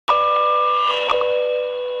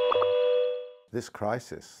This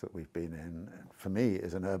crisis that we've been in, for me,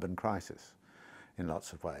 is an urban crisis in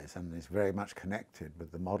lots of ways, and is very much connected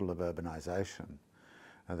with the model of urbanization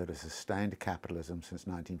that has sustained capitalism since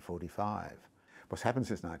 1945. What's happened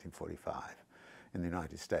since 1945 in the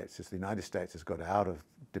United States is the United States has got out of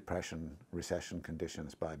depression, recession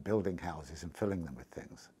conditions by building houses and filling them with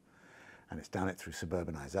things. And it's done it through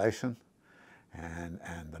suburbanization and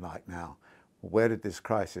the like. Now, where did this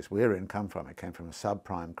crisis we're in come from? It came from a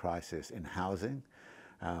subprime crisis in housing,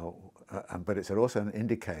 but it's also an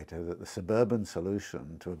indicator that the suburban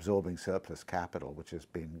solution to absorbing surplus capital, which has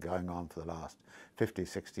been going on for the last 50,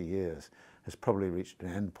 60 years, has probably reached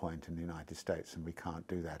an end point in the United States, and we can't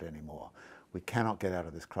do that anymore. We cannot get out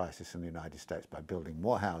of this crisis in the United States by building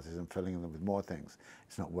more houses and filling them with more things.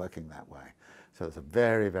 It's not working that way. So there's a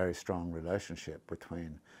very, very strong relationship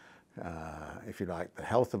between, if you like, the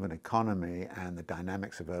health of an economy and the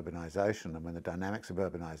dynamics of urbanization. And when the dynamics of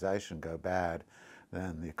urbanization go bad,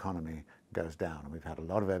 then the economy goes down. And we've had a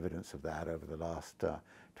lot of evidence of that over the last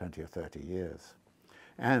 20 or 30 years.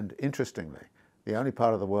 And interestingly, the only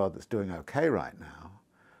part of the world that's doing okay right now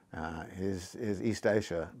is East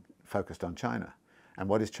Asia, focused on China. And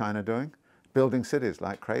what is China doing? Building cities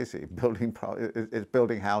like crazy, it's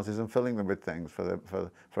building houses and filling them with things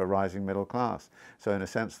for a rising middle class. So in a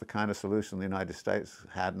sense, the kind of solution the United States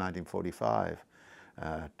had in 1945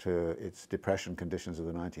 to its depression conditions of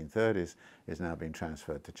the 1930s is now being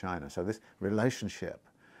transferred to China. So this relationship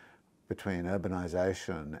between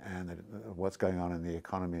urbanization and what's going on in the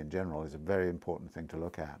economy in general is a very important thing to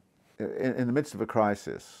look at. In the midst of a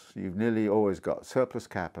crisis, you've nearly always got surplus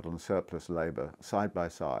capital and surplus labor side by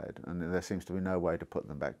side, and there seems to be no way to put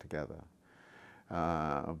them back together.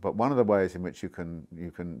 But one of the ways in which you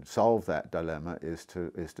can solve that dilemma is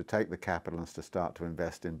to take the capital and to start to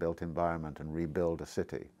invest in built environment and rebuild a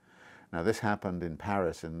city. Now, this happened in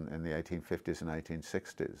Paris in the 1850s and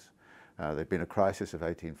 1860s. There'd been a crisis of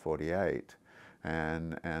 1848.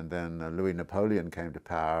 And then Louis Napoleon came to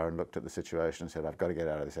power and looked at the situation and said, I've got to get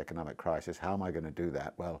out of this economic crisis. How am I going to do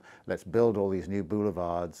that? Well, let's build all these new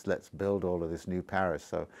boulevards. Let's build all of this new Paris.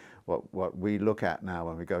 So what we look at now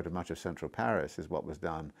when we go to much of central Paris is what was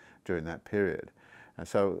done during that period. And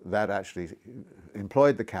so that actually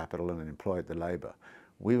employed the capital and employed the labor.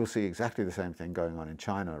 We will see exactly the same thing going on in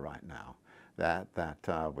China right now.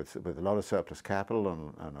 With a lot of surplus capital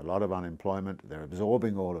and a lot of unemployment, they're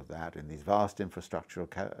absorbing all of that in these vast infrastructural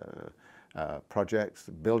projects,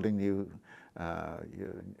 building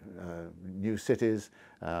new cities,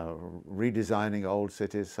 redesigning old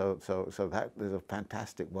cities. So that is a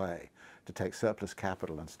fantastic way to take surplus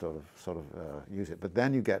capital and sort of use it. But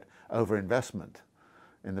then you get overinvestment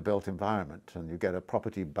in the built environment, and you get a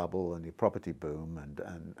property bubble and your property boom, and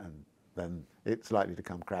then it's likely to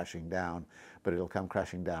come crashing down, but it'll come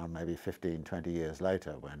crashing down maybe 15, 20 years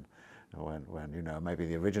later when you know, maybe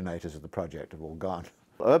the originators of the project have all gone.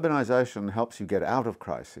 Urbanization helps you get out of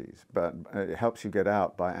crises, but it helps you get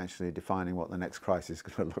out by actually defining what the next crisis is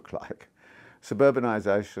going to look like.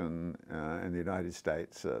 Suburbanization in the United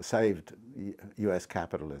States saved US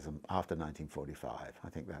capitalism after 1945. I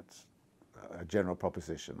think that's a general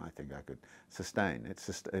proposition I think I could sustain.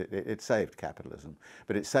 It saved capitalism,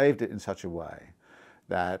 but it saved it in such a way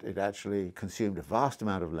that it actually consumed a vast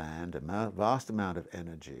amount of land, a vast amount of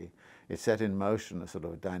energy. It set in motion a sort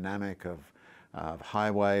of dynamic of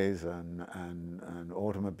highways and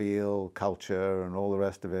automobile culture and all the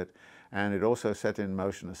rest of it. And it also set in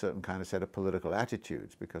motion a certain kind of set of political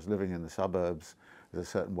attitudes, because living in the suburbs is a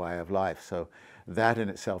certain way of life. So that in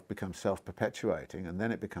itself becomes self-perpetuating, and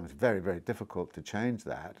then it becomes very, very difficult to change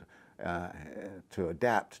that, to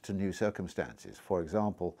adapt to new circumstances. For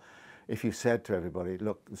example, if you said to everybody,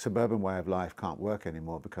 look, the suburban way of life can't work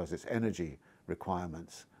anymore because its energy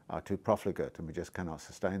requirements are too profligate and we just cannot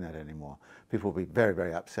sustain that anymore, people will be very,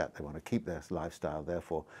 very upset. They want to keep their lifestyle.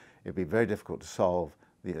 Therefore, it'd be very difficult to solve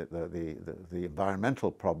the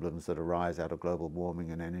environmental problems that arise out of global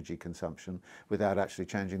warming and energy consumption without actually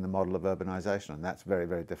changing the model of urbanization, and that's very,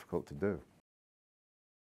 very difficult to do.